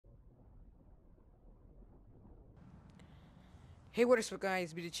Hey, what is up,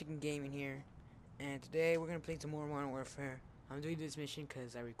 guys? Be the Chicken Gaming here, and today we're gonna play some more Modern Warfare. I'm doing this mission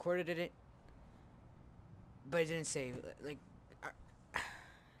because I recorded it, but it didn't save. Like,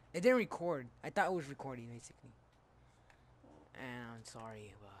 it didn't record. I thought it was recording basically, and I'm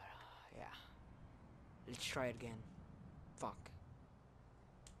sorry, but yeah, let's try it again. Fuck.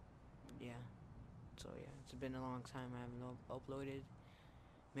 Yeah. So yeah, it's been a long time I haven't uploaded.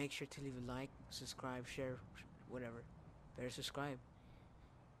 Make sure to leave a like, subscribe, share, whatever. Better subscribe.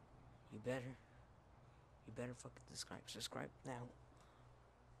 You better fucking subscribe. Subscribe now.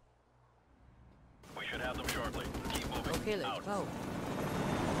 We should have them shortly. Keep moving. Okay, let's Out. go.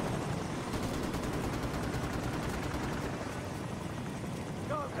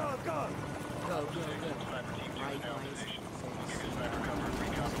 Go, go, go! Go, go, go. Sniper team 2 Right, is now in guys. position. I'll give you sniper cover and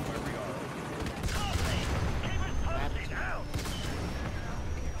recon from where we are. Keep us posted out.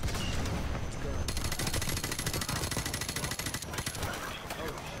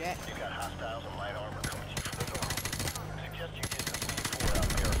 Oh shit. You got hostiles and light armor coming to you from the north. Suggest you get some C4 out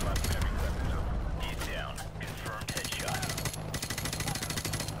there and find some heavy weapons. He's down. Confirmed headshot.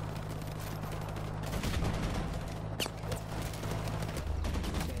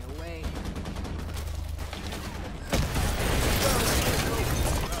 Stay away.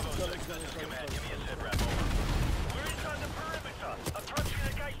 Bravo 6, this is command. Give me a sit rep over. We're inside the perimeter. Approaching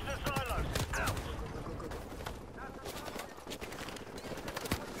the gates to the silos. Out.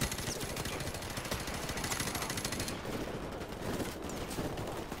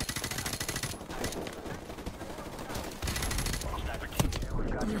 Sniper team 2,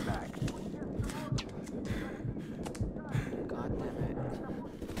 we've got your back. God damn it.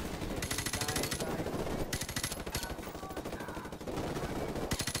 Die.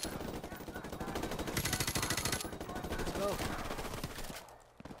 Let's go.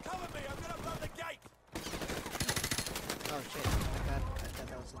 Cover me, I'm gonna blow the gate! Oh shit. I thought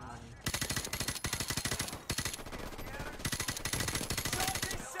that was annoying.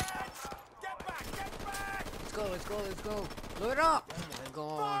 Get back, get back! Let's go. Load up! Oh my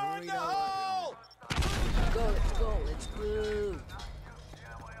god, Fire in hurry the up. hole! Let's go.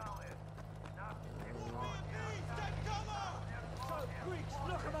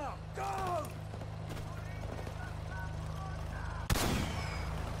 Look 'em out! Go!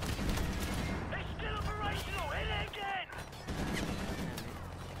 It's still operational! Hit it again!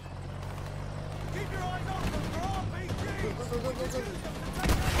 Keep your eyes open for RPGs!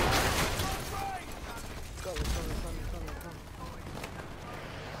 Go.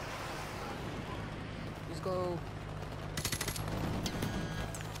 Let's go.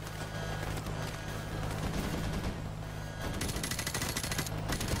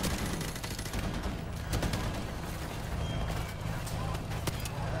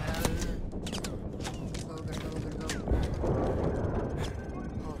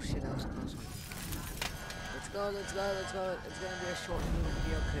 Oh shit, that was a close one. Let's go. It's gonna be a short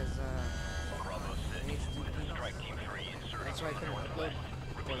video because Bravo 6, I need to do this is things. Strike Team 3 inserting That's why I from the couldn't upload northwest.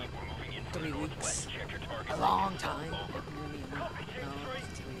 Repeat, we're moving into 3 the weeks. northwest. Check your target. A long time. Over. Copy Team No, 3.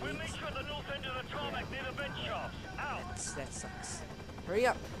 it's 3 We'll weeks. meet you at the north end of the tarmac near the vent shafts. Out! That sucks. Hurry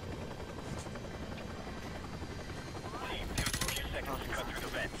up. Team, give us a few seconds to cut through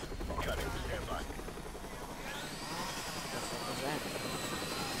the vents. Cut it. Stand by. What was that?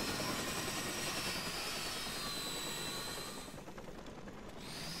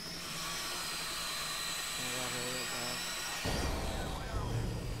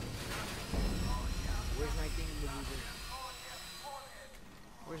 Where's my thingamaboober?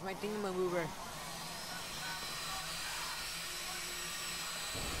 Where's my thingamaboober?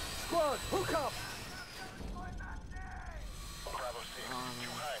 Squad, hook up! Bravo 6, too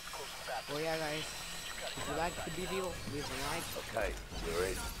high, it's close and fast. Oh yeah, guys. If you like the video, leave a like. Okay, you're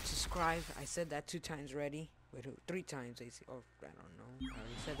in. Subscribe. I said that 2 times already. Wait, 3 times. Or I don't know. I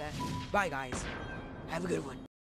already said that. Bye, guys. Have a good one.